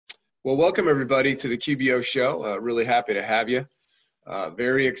Well, welcome everybody to the QBO show. Really happy to have you.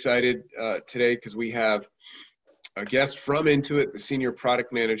 Very excited today because we have a guest from Intuit, the Senior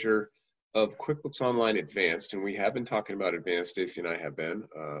Product Manager of QuickBooks Online Advanced. And we have been talking about Advanced, Stacey and I have been,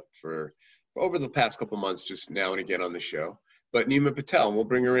 for over the past couple months, just now and again on the show. But Nima Patel, and we'll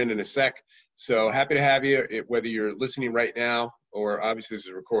bring her in a sec. So happy to have you, whether you're listening right now or obviously this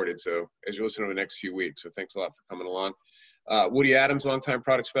is recorded, so as you listen over the next few weeks. So thanks a lot for coming along. Woody Adams, longtime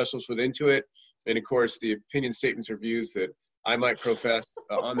product specialist with Intuit. And of course, the opinion statements or views that I might profess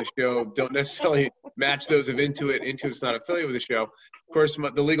on the show don't necessarily match those of Intuit. Intuit's not affiliated with the show. Of course,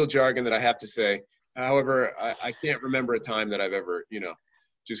 the legal jargon that I have to say. However, I can't remember a time that I've ever,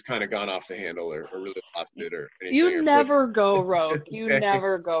 just kind of gone off the handle or really lost it or anything. You never go rogue. You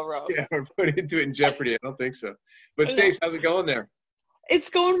never go rogue. Yeah, or put Intuit in jeopardy. I don't think so. But Stace, how's it going there?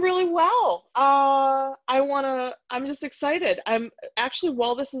 It's going really well. I'm just excited. I'm actually,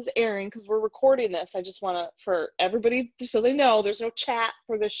 while this is airing, because we're recording this, I just want to, for everybody, so they know, there's no chat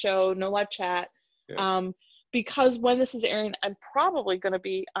for this show, no live chat. Yeah. Because when this is airing, I'm probably going to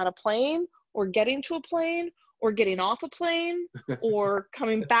be on a plane or getting to a plane or getting off a plane or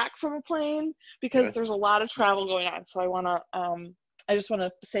coming back from a plane because there's a lot of travel going on. So I just want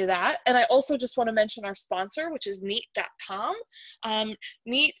to say that. And I also just want to mention our sponsor, which is Neat.com.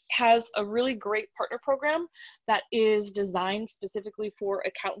 Neat has a really great partner program that is designed specifically for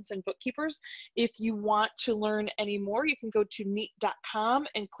accountants and bookkeepers. If you want to learn any more, you can go to Neat.com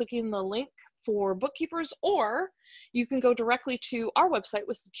and click in the link for bookkeepers, or you can go directly to our website,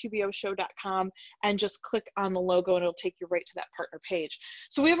 which is QBOshow.com, and just click on the logo and it'll take you right to that partner page.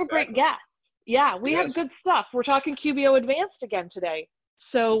 So we have a great guest. Yeah, we have good stuff. We're talking QBO Advanced again today.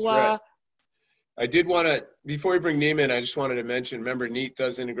 So I did want to, before we bring Nima in, I just wanted to mention, remember, Neat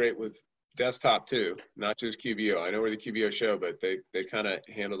does integrate with desktop too, not just QBO. I know we're the QBO show, but they kind of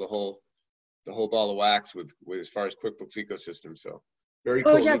handle the whole ball of wax with as far as QuickBooks ecosystem. So very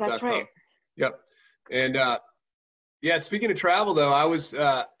cool. Oh yeah, that's right. Yep. And speaking of travel though, I was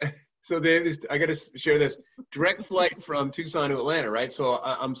so they have this, I got to share this direct flight from Tucson to Atlanta, right? So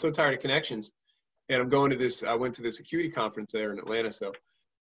I'm so tired of connections, and I'm going to this. I went to this Acuity conference there in Atlanta, so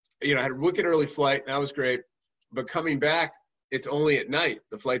I had a wicked early flight, and that was great. But coming back, it's only at night.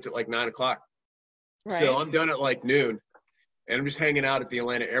 The flight's at like 9 o'clock, right. So I'm done at like noon, and I'm just hanging out at the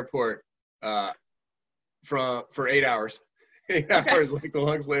Atlanta airport for 8 hours. 8 hours, like the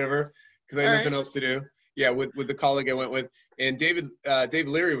longest layover, because I had nothing else to do. Yeah, with the colleague I went with, and Dave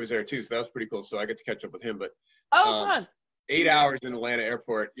Leary was there too, so that was pretty cool. So I got to catch up with him. But fun. 8 hours in Atlanta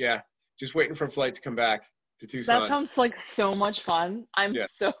airport. Yeah, just waiting for a flight to come back to Tucson. That sounds like so much fun. I'm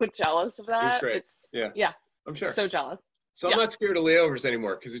so jealous of that. It was great. Yeah, I'm sure. So jealous. So I'm not scared of layovers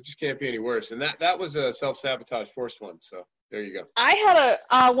anymore because it just can't be any worse. And that was a self-sabotage forced one. So there you go. I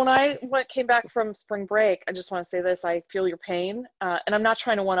had when I came back from spring break, I just want to say this, I feel your pain. And I'm not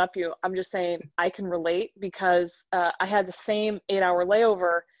trying to one-up you. I'm just saying I can relate because I had the same 8-hour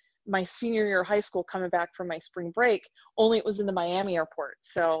layover my senior year of high school coming back from my spring break, only it was in the Miami airport.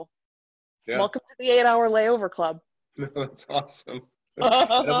 So welcome to the 8-hour layover club. That's awesome. And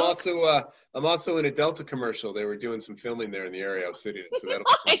I'm also in a Delta commercial. They were doing some filming there in the area I was sitting in, so that'll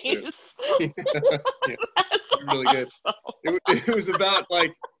be really good. It was about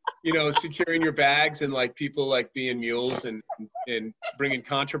securing your bags and like people like being mules and bringing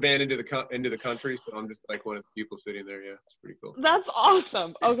contraband into the country. So I'm just like one of the people sitting there. Yeah, it's pretty cool. That's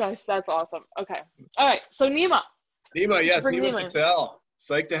awesome. Okay, that's awesome. Okay, all right. So Nima, yes, Nima Patel.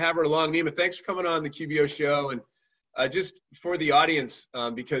 Psyched to have her along. Nima, thanks for coming on the QBO show. And just for the audience,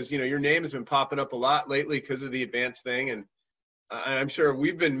 because your name has been popping up a lot lately because of the advanced thing, and I'm sure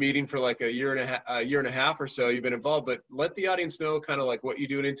we've been meeting for like a year and a half or so. You've been involved, but let the audience know kind of like what you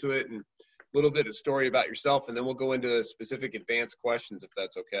do into it and a little bit of story about yourself, and then we'll go into specific advanced questions if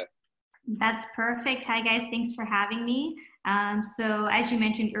that's okay. That's perfect. Hi guys, thanks for having me. So as you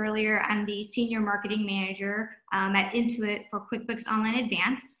mentioned earlier, I'm the Senior Marketing Manager at Intuit for QuickBooks Online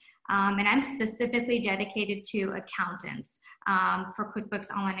Advanced. And I'm specifically dedicated to accountants for QuickBooks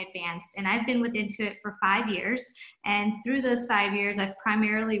Online Advanced. And I've been with Intuit for 5 years. And through those 5 years, I've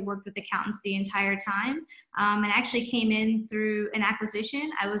primarily worked with accountants the entire time. And actually came in through an acquisition.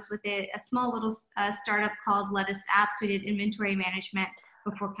 I was with a small little startup called Lettuce Apps. We did inventory management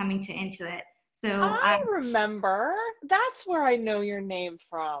before coming to Intuit. So I remember. That's where I know your name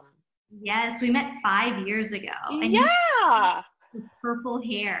from. Yes, we met 5 years ago. And with purple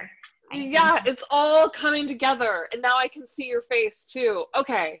hair. Yeah, it's all coming together, and now I can see your face too.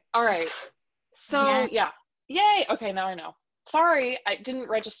 Okay, all right. So yay. Okay, now I know. Sorry, I didn't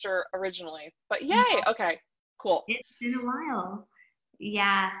register originally, but yay. Okay, cool. It's been a while.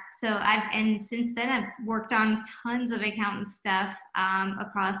 Yeah, and since then I've worked on tons of accountant stuff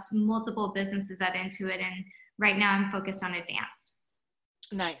across multiple businesses at Intuit, and right now I'm focused on advanced.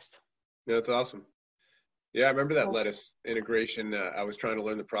 Nice. That's awesome. Yeah, I remember that lettuce integration. I was trying to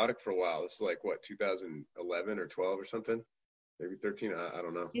learn the product for a while. It's like, what, 2011 or 12 or something? Maybe 13, I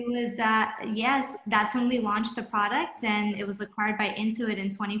don't know. It was, yes, that's when we launched the product, and it was acquired by Intuit in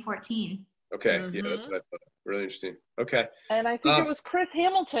 2014. Okay, yeah, that's what I thought. Really interesting. Okay. And I think it was Chris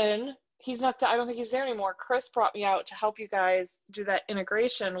Hamilton. He's not, I don't think he's there anymore. Chris brought me out to help you guys do that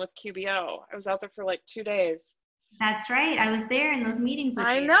integration with QBO. I was out there for like 2 days. That's right. I was there in those meetings with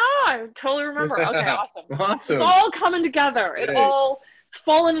you. I know. I totally remember. Okay, awesome. Awesome. It's all coming together. Great. It all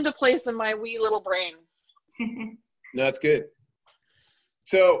fallen into place in my wee little brain. No, that's good.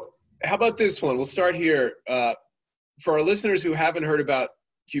 So how about this one? We'll start here. For our listeners who haven't heard about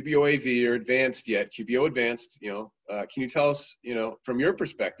QBO AV or Advanced yet, QBO Advanced, can you tell us, from your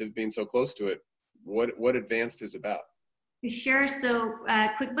perspective, being so close to it, what Advanced is about? Sure. So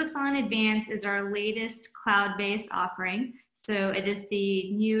QuickBooks Online Advanced is our latest cloud-based offering. So it is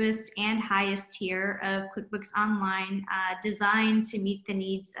the newest and highest tier of QuickBooks Online, designed to meet the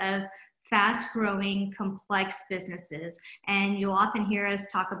needs of fast-growing, complex businesses. And you'll often hear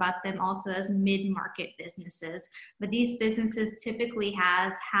us talk about them also as mid-market businesses. But these businesses typically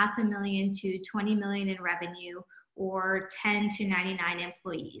have $500,000 to $20 million in revenue, or 10 to 99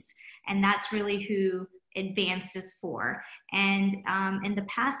 employees. And that's really who Advanced is for. And in the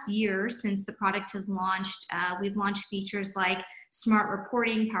past year, since the product has launched, we've launched features like smart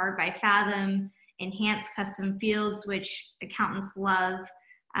reporting powered by Fathom, enhanced custom fields, which accountants love,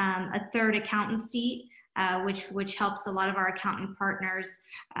 a third accountant seat, which helps a lot of our accountant partners.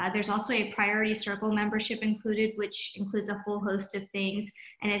 There's also a priority circle membership included, which includes a whole host of things,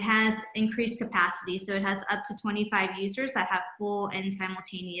 and it has increased capacity. So it has up to 25 users that have full and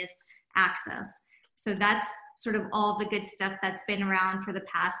simultaneous access. So that's sort of all the good stuff that's been around for the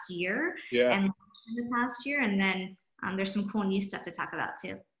past year. Yeah. And in the past year, and then there's some cool new stuff to talk about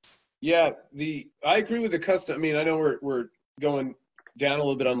too. Yeah, I agree with the custom. I mean, I know we're going down a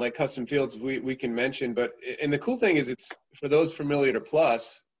little bit on like custom fields we can mention, but and the cool thing is it's for those familiar to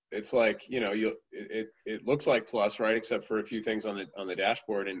Plus, it's like, it looks like Plus, right? Except for a few things on the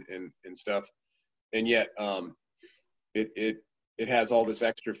dashboard and stuff. And yet it has all this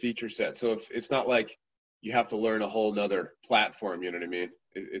extra feature set. So if it's not like you have to learn a whole nother platform, you know what I mean?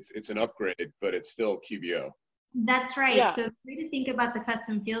 It's an upgrade, but it's still QBO. That's right. Yeah. So the way to think about the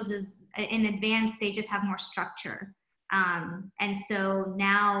custom fields is in Advanced, they just have more structure. And so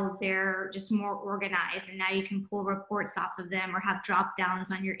now they're just more organized, and now you can pull reports off of them or have drop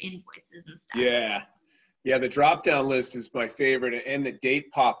downs on your invoices and stuff. Yeah, the drop down list is my favorite, and the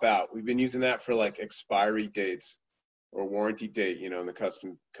date pop out. We've been using that for like expiry dates or warranty date, in the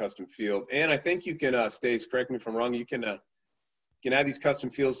custom field. And I think you can, Stace, correct me if I'm wrong, you can add these custom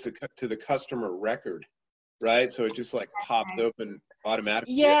fields to the customer record, right? So it just like popped open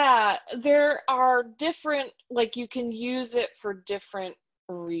automatically. Yeah, there are different, like you can use it for different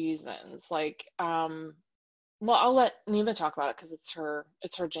reasons. Like, well, I'll let Nima talk about it because it's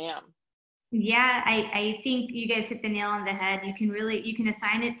her jam. Yeah, I think you guys hit the nail on the head. You can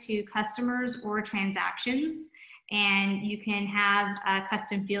assign it to customers or transactions, and you can have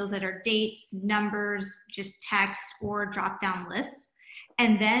custom fields that are dates, numbers, just text, or drop-down lists.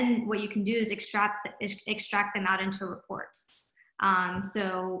 And then what you can do is extract them out into reports.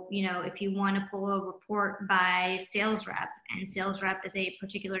 So, if you want to pull a report by sales rep, and sales rep is a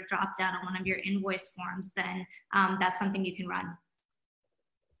particular drop-down on one of your invoice forms, then that's something you can run.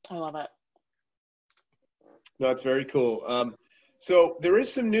 I love it. No, it's very cool. So there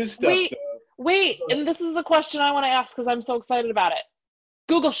is some new stuff. Wait, and this is the question I want to ask because I'm so excited about it.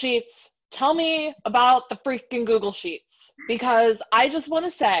 Google Sheets. Tell me about the freaking Google Sheets, because I just want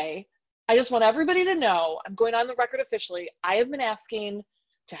everybody to know, I'm going on the record officially, I have been asking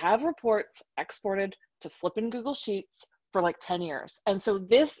to have reports exported to flippin' Google Sheets for like 10 years. And so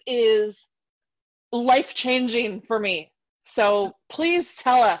this is life-changing for me. So please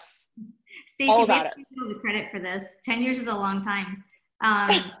tell us all about it. Stacey, we have to give the credit for this. 10 years is a long time.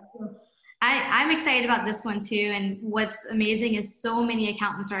 I'm excited about this one too, and what's amazing is so many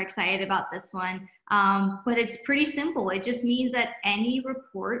accountants are excited about this one, but it's pretty simple. It just means that any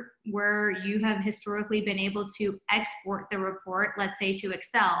report where you have historically been able to export the report, let's say to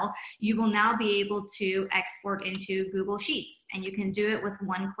Excel, you will now be able to export into Google Sheets, and you can do it with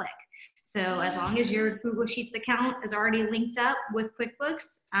one click. So as long as your Google Sheets account is already linked up with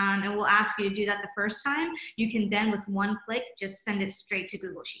QuickBooks, and we'll ask you to do that the first time, you can then with one click just send it straight to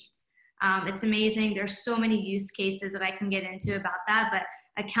Google Sheets. It's amazing. There's so many use cases that I can get into about that, but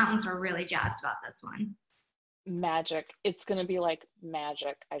accountants are really jazzed about this one. Magic. It's going to be like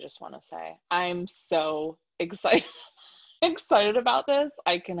magic, I just want to say. I'm so excited excited about this.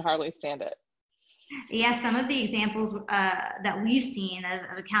 I can hardly stand it. Yeah, some of the examples that we've seen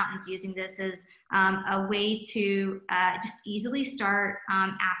of accountants using this is a way to just easily start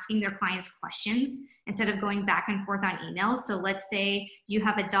asking their clients questions instead of going back and forth on emails. So let's say you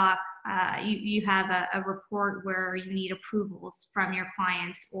have a doc, you have a report where you need approvals from your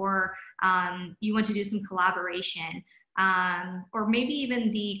clients, or you want to do some collaboration. Or maybe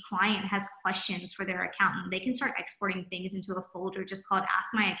even the client has questions for their accountant. They can start exporting things into a folder just called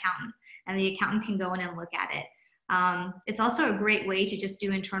Ask My Accountant, and the accountant can go in and look at it. It's also a great way to just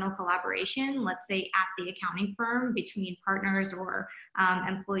do internal collaboration, let's say at the accounting firm between partners or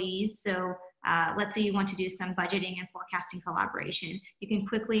employees. So let's say you want to do some budgeting and forecasting collaboration. You can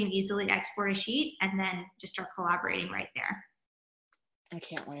quickly and easily export a sheet and then just start collaborating right there. I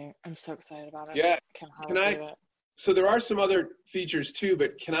can't wait. I'm so excited about it. Yeah. I can't hardly believe it. So there are some other features too,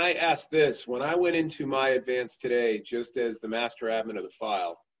 but can I ask this? When I went into my advance today, just as the master admin of the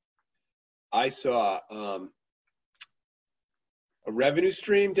file, I saw a revenue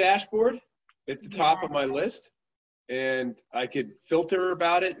stream dashboard at the top of my list, and I could filter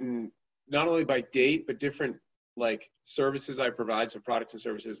about it, and not only by date, but different like services I provide, so products and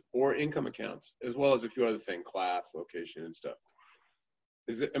services, or income accounts, as well as a few other things, class, location, and stuff.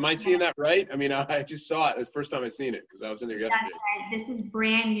 Am I seeing that right? I mean, I just saw it. It's the first time I've seen it because I was in there yesterday. That's right. This is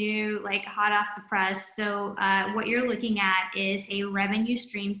brand new, like hot off the press. So what you're looking at is a revenue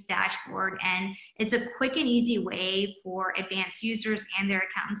streams dashboard, and it's a quick and easy way for advanced users and their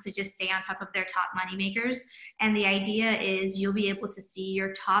accountants to just stay on top of their top money makers. And the idea is you'll be able to see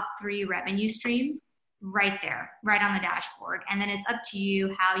your top 3 revenue streams right there, right on the dashboard. And then it's up to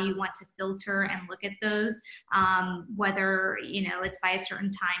you how you want to filter and look at those, whether, you know, it's by a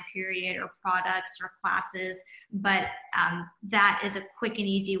certain time period or products or classes. But that is a quick and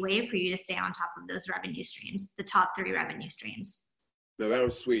easy way for you to stay on top of those revenue streams, the top 3 revenue streams. No, that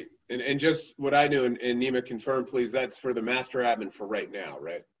was sweet. And just what I knew, and Nima, confirm, please, that's for the master admin for right now,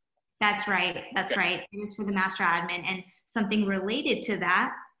 right? That's right. That's right. It is for the master admin. And something related to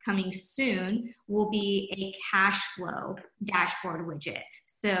that coming soon will be a cash flow dashboard widget.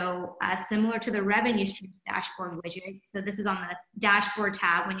 So similar to the revenue streams dashboard widget. So this is on the dashboard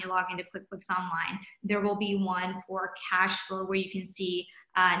tab when you log into QuickBooks Online. There will be one for cash flow where you can see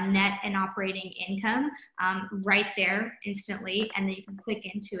net and operating income right there instantly, and then you can click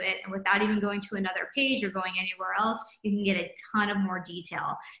into it, and without even going to another page or going anywhere else, you can get a ton of more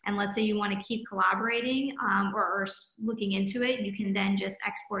detail. And let's say you want to keep collaborating or looking into it, you can then just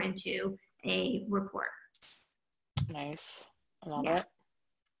export into a report. Nice. I love it.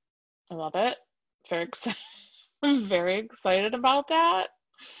 I love it. Very excited. I'm very excited about that.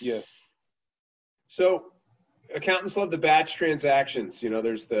 Yes. So accountants love the batch transactions. You know,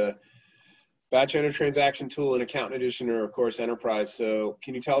 there's the batch enter transaction tool in Accountant Edition, or of course Enterprise. So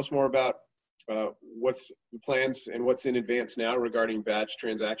can you tell us more about what's the plans and what's in advance now regarding batch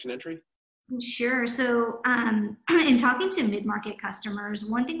transaction entry? Sure. So in talking to mid-market customers,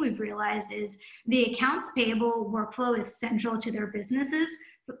 one thing we've realized is the accounts payable workflow is central to their businesses,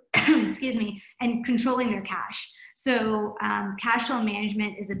 excuse me, and controlling their cash. So cash flow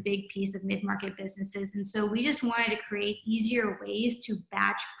management is a big piece of mid-market businesses. And so we just wanted to create easier ways to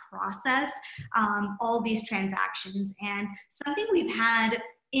batch process all these transactions. And something we've had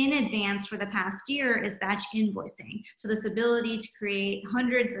in advance for the past year is batch invoicing. So this ability to create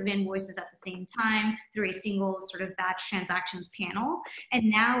hundreds of invoices at the same time through a single sort of batch transactions panel. And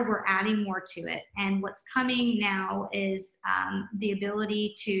now we're adding more to it. And what's coming now is the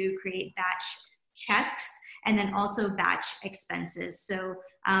ability to create batch checks and then also batch expenses. So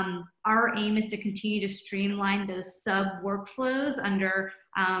our aim is to continue to streamline those sub workflows under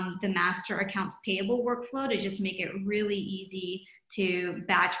the master accounts payable workflow to just make it really easy to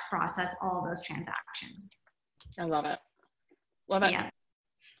batch process all of those transactions. I love it. Love it. Yeah.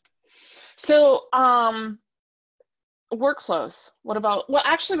 So workflows. What about, well,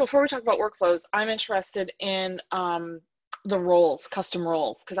 actually, before we talk about workflows, I'm interested in the roles, custom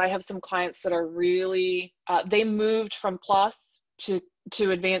roles, because I have some clients that are really, they moved from Plus to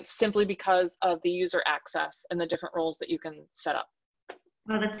Advanced simply because of the user access and the different roles that you can set up.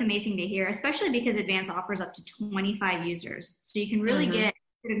 Well, that's amazing to hear, especially because Advance offers up to 25 users. So you can really get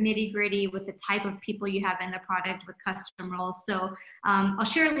sort of nitty gritty with the type of people you have in the product with custom roles. So I'll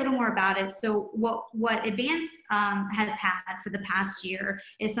share a little more about it. So what Advance has had for the past year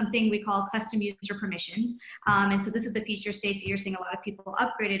is something we call custom user permissions. And so this is the feature, Stacey, you're seeing a lot of people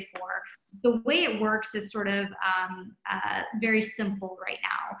upgraded for. The way it works is sort of very simple right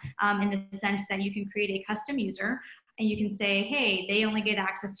now, in the sense that you can create a custom user and you can say, hey, they only get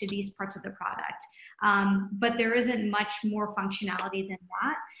access to these parts of the product. But there isn't much more functionality than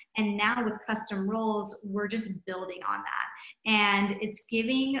that. And now with custom roles, we're just building on that. And it's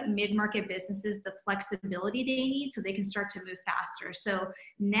giving mid-market businesses the flexibility they need so they can start to move faster. So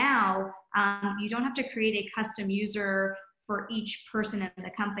now you don't have to create a custom user for each person in the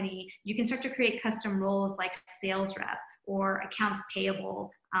company. You can start to create custom roles like sales rep or accounts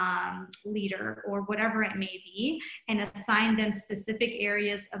payable leader or whatever it may be, and assign them specific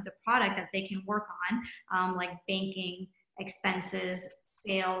areas of the product that they can work on, like banking, expenses,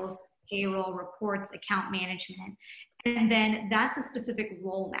 sales, payroll, reports, account management. And then that's a specific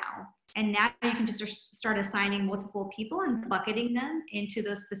role now. And now you can just start assigning multiple people and bucketing them into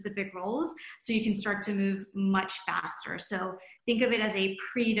those specific roles so you can start to move much faster. So think of it as a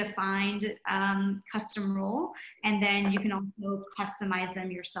predefined custom role, and then you can also customize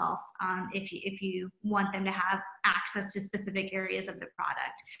them yourself if you want them to have access to specific areas of the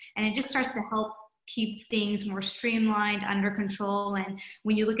product. And it just starts to help keep things more streamlined, under control. And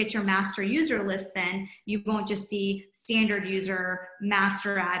when you look at your master user list, then you won't just see standard user,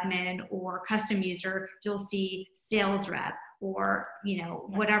 master admin, or custom user. You'll see sales rep or, you know,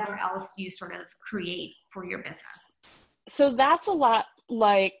 whatever else you sort of create for your business. So that's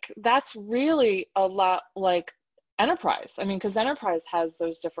really a lot like enterprise. I mean, because enterprise has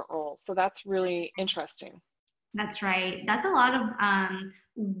those different roles. So that's really interesting. That's right. That's a lot of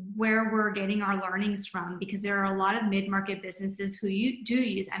where we're getting our learnings from, because there are a lot of mid-market businesses who do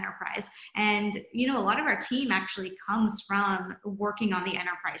use enterprise. And, you know, a lot of our team actually comes from working on the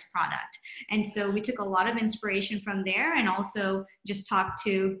enterprise product. And so we took a lot of inspiration from there, and also just talked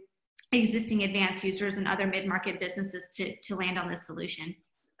to existing advanced users and other mid-market businesses to land on this solution.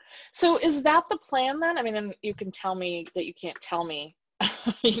 So is that the plan then? I mean, and you can tell me that you can't tell me.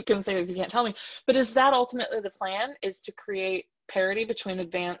 You can say that you can't tell me, but is that ultimately the plan, is to create parity between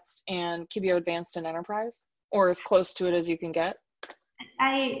advanced and QBO advanced and enterprise, or as close to it as you can get?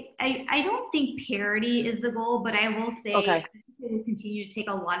 I don't think parity is the goal, but I will say okay. we will continue to take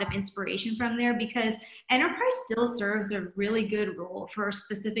a lot of inspiration from there, because enterprise still serves a really good role for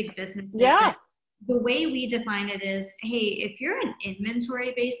specific businesses. Yeah. The way we define it is, hey, if you're an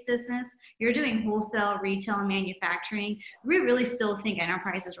inventory-based business, you're doing wholesale, retail, and manufacturing, we really still think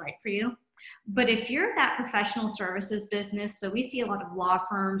enterprise is right for you. But if you're that professional services business, so we see a lot of law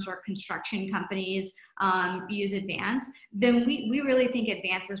firms or construction companies use Advance, then we really think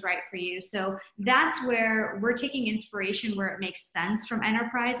Advance is right for you. So that's where we're taking inspiration where it makes sense from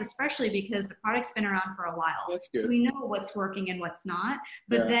enterprise, especially because the product's been around for a while. That's good. So we know what's working and what's not,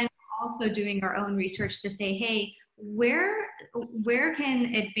 but then also doing our own research to say, hey, where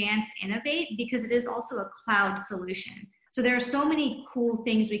can Advance innovate? Because it is also a cloud solution. So there are so many cool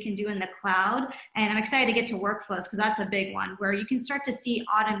things we can do in the cloud, and I'm excited to get to workflows, because that's a big one where you can start to see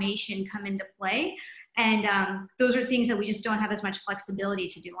automation come into play. And those are things that we just don't have as much flexibility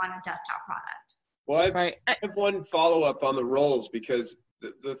to do on a desktop product. Well, I have one follow-up on the roles, because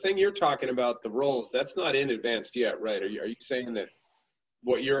the thing you're talking about, the roles, that's not in Advanced yet, right? Are you saying that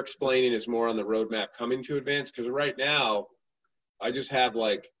what you're explaining is more on the roadmap coming to Advanced? Because right now, I just have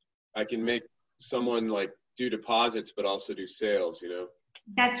I can make someone do deposits, but also do sales, you know?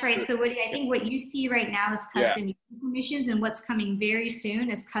 That's right. So I think what you see right now is custom user permissions, and what's coming very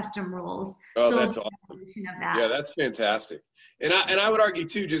soon is custom roles. Oh, so that's awesome. Of that. Yeah, that's fantastic. And I would argue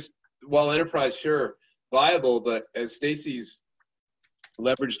too, just while enterprise, sure, viable, but as Stacey's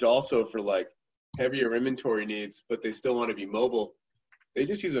leveraged also for heavier inventory needs, but they still want to be mobile, they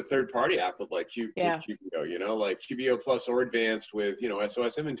just use a third-party app with QBO, you know, like QBO Plus or Advanced with, you know,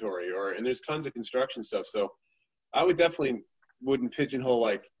 SOS inventory, and there's tons of construction stuff. So I would definitely wouldn't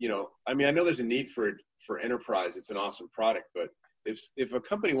pigeonhole you know, I mean, I know there's a need for enterprise. It's an awesome product, but if a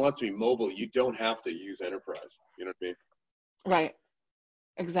company wants to be mobile, you don't have to use enterprise. You know what I mean? Right.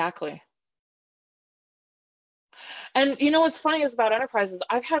 Exactly. And you know what's funny is about enterprises,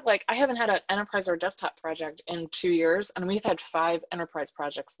 I haven't had an enterprise or desktop project in 2 years, and we've had 5 enterprise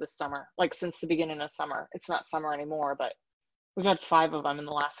projects this summer, since the beginning of summer. It's not summer anymore, but we've had 5 of them in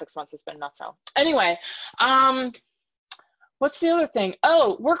the last 6 months. It's been nuts. Anyway, what's the other thing?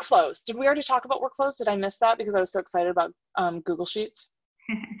 Oh, workflows. Did we already talk about workflows? Did I miss that because I was so excited about Google Sheets?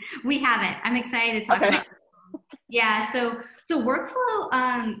 We haven't. I'm excited to talk about it. Yeah, so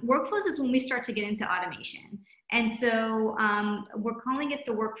workflows is when we start to get into automation, and so we're calling it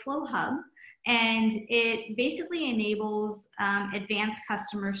the Workflow Hub, and it basically enables advanced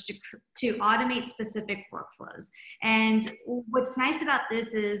customers to automate specific workflows. And what's nice about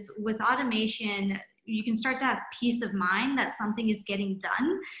this is with automation, you can start to have peace of mind that something is getting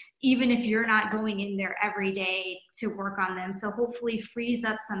done, even if you're not going in there every day to work on them. So hopefully frees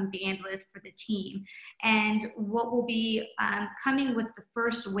up some bandwidth for the team. And what will be coming with the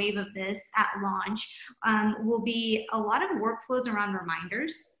first wave of this at launch will be a lot of workflows around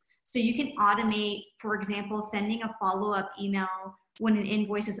reminders. So you can automate, for example, sending a follow-up email when an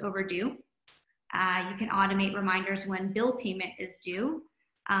invoice is overdue. You can automate reminders when bill payment is due.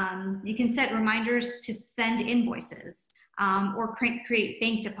 You can set reminders to send invoices or create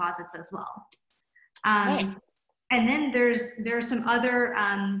bank deposits as well. And then there's some other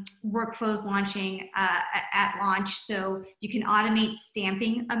workflows launching at launch. So you can automate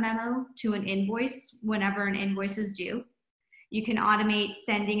stamping a memo to an invoice whenever an invoice is due. You can automate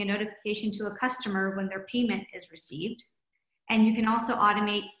sending a notification to a customer when their payment is received. And you can also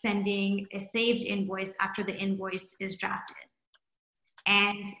automate sending a saved invoice after the invoice is drafted.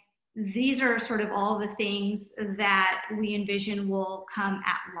 And these are sort of all the things that we envision will come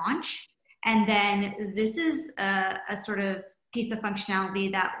at launch. And then this is a sort of piece of functionality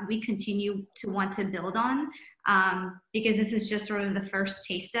that we continue to want to build on because this is just sort of the first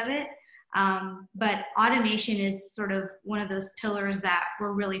taste of it. But automation is sort of one of those pillars that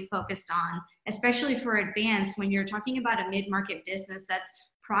we're really focused on, especially for advanced when you're talking about a mid-market business that's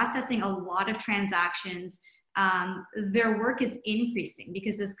processing a lot of transactions. Their work is increasing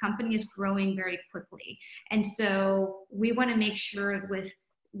because this company is growing very quickly. And so we want to make sure with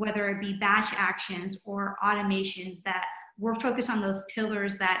whether it be batch actions or automations that we're focused on those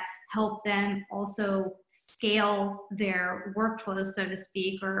pillars that help them also scale their workflows, so to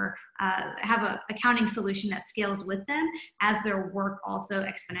speak, or have an accounting solution that scales with them as their work also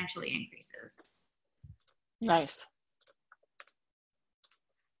exponentially increases. Nice.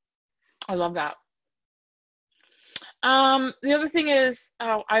 I love that. The other thing is,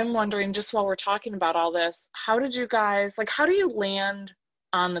 I'm wondering, just while we're talking about all this, how did you guys, how do you land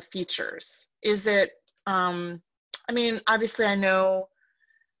on the features? Is it, I mean, obviously I know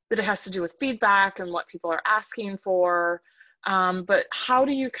that it has to do with feedback and what people are asking for, but how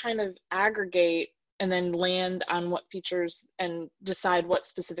do you kind of aggregate and then land on what features and decide what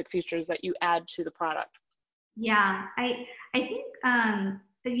specific features that you add to the product? Yeah, I think,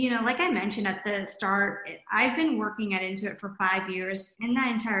 like I mentioned at the start, I've been working at Intuit for 5 years. In that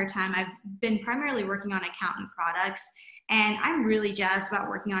entire time, I've been primarily working on accountant products. And I'm really jazzed about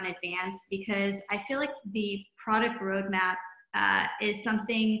working on advanced because I feel like the product roadmap is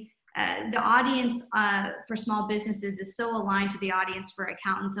something, the audience for small businesses is so aligned to the audience for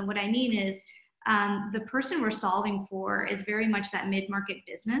accountants. And what I mean is the person we're solving for is very much that mid-market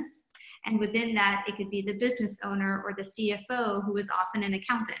business. And within that, it could be the business owner or the CFO who is often an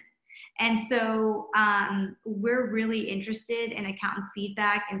accountant. And so we're really interested in accountant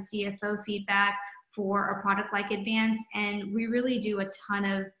feedback and CFO feedback for a product like Advance. And we really do a ton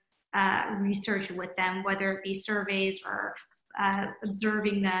of research with them, whether it be surveys or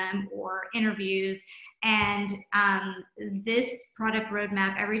observing them or interviews. And this product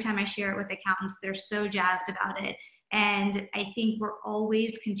roadmap, every time I share it with accountants, they're so jazzed about it. And I think we're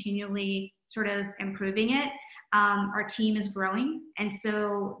always continually sort of improving it. Our team is growing. And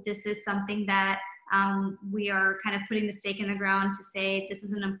so this is something that we are kind of putting the stake in the ground to say this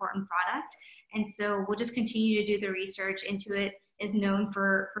is an important product. And so we'll just continue to do the research. Intuit is known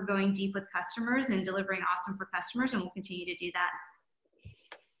for going deep with customers and delivering awesome for customers, and we'll continue to do that.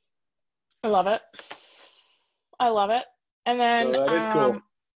 I love it. I love it. And then, so that is cool.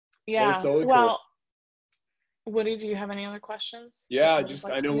 Yeah. That is totally well, cool. Woody, do you have any other questions? Yeah,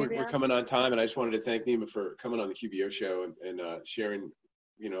 I know we're coming on time, and I just wanted to thank Nima for coming on the QBO show and sharing,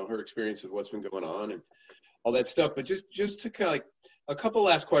 her experience with what's been going on and all that stuff. But just to kind of a couple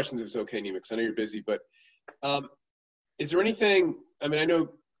last questions, if it's okay, Nima, because I know you're busy. But is there anything? I mean, I know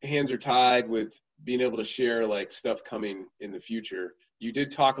hands are tied with being able to share stuff coming in the future. You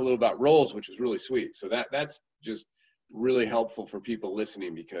did talk a little about roles, which is really sweet. So that's just really helpful for people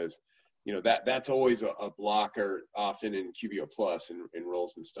listening because. That's always a blocker often in QBO Plus and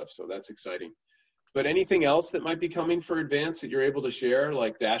roles and stuff. So that's exciting. But anything else that might be coming for Advanced that you're able to share,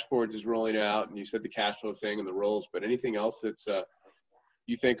 like dashboards is rolling out and you said the cash flow thing and the roles, but anything else that's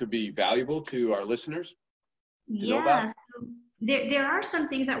you think would be valuable to our listeners? to know about? So there are some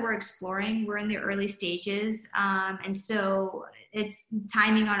things that we're exploring. We're in the early stages. And so it's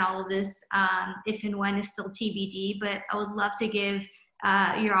timing on all of this, if and when is still TBD, but I would love to give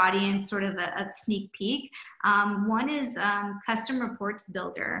your audience sort of a sneak peek. One is custom reports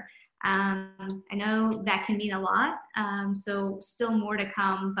builder. I know that can mean a lot, so still more to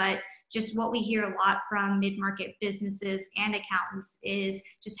come, but just what we hear a lot from mid-market businesses and accountants is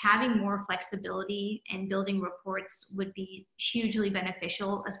just having more flexibility and building reports would be hugely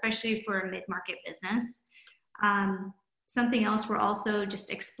beneficial, especially for a mid-market business. Something else we're also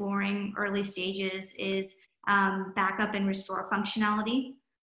just exploring early stages is backup and restore functionality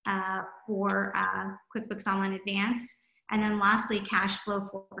for QuickBooks Online Advanced. And then lastly, cash flow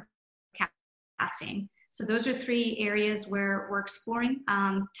forecasting. So those are 3 areas where we're exploring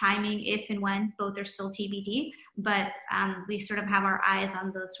timing, if and when, both are still TBD, but we sort of have our eyes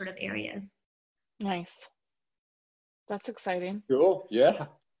on those sort of areas. Nice. That's exciting. Cool. Yeah.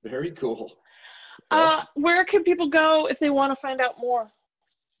 Very cool. Where can people go if they want to find out more?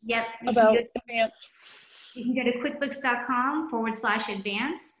 Yep. About Advanced? You can go to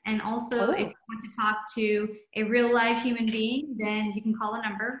quickbooks.com/advanced. And also, if you want to talk to a real live human being, then you can call a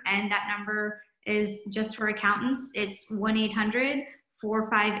number, and that number is just for accountants. It's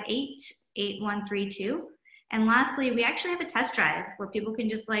 1-800-458-8132. And lastly, we actually have a test drive where people can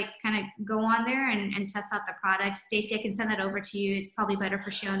just like kind of go on there and test out the product. Stacey, I can send that over to you. It's probably better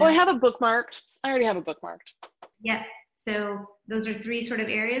for show notes. Oh, I have a bookmarked. I already have a bookmarked. Yep. So those are 3 sort of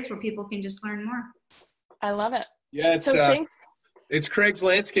areas where people can just learn more. I love it. Yeah, it's Craig's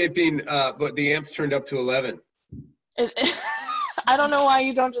Landscaping, but the amps turned up to 11. I don't know why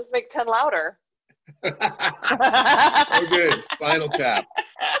you don't just make 10 louder. Oh, good. Spinal Tap.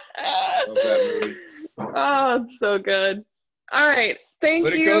 Love that movie. Oh, it's so good. All right. Thank you.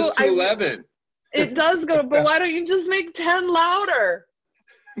 But it goes to 11. It does go, but why don't you just make 10 louder?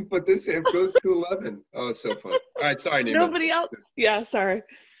 But this amp goes to 11. Oh, it's so fun. All right. Sorry, Nima. Nobody else? Yeah, sorry.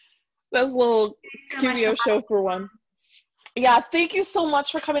 That was a little QBO show for one. Yeah, thank you so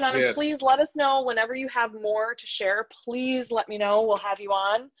much for coming on. Yes. And please let us know whenever you have more to share. Please let me know. We'll have you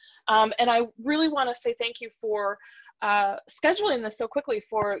on. And I really want to say thank you for scheduling this so quickly,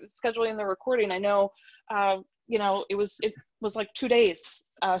 for scheduling the recording. I know, it was like 2 days.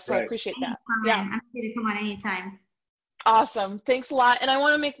 So right. I appreciate that. Yeah. I'm happy to come on anytime. Awesome. Thanks a lot. And I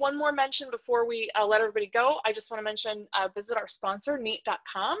want to make one more mention before we let everybody go. I just want to mention, visit our sponsor,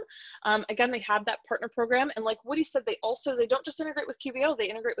 neat.com. Again, they have that partner program. And like Woody said, they don't just integrate with QBO,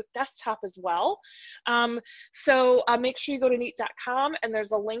 they integrate with desktop as well. So make sure you go to neat.com, and there's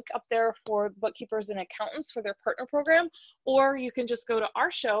a link up there for bookkeepers and accountants for their partner program. Or you can just go to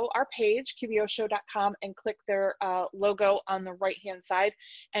our page, QBOshow.com, and click their logo on the right-hand side,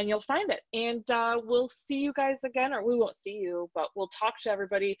 and you'll find it. And we'll see you guys again, or we won't see you, but we'll talk to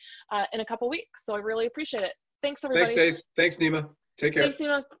everybody in a couple weeks. So I really appreciate it. Thanks, everybody. Thanks, Stace. Thanks, Nima. Take care. Thanks,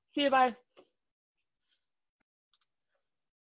 Nima. See you. Bye.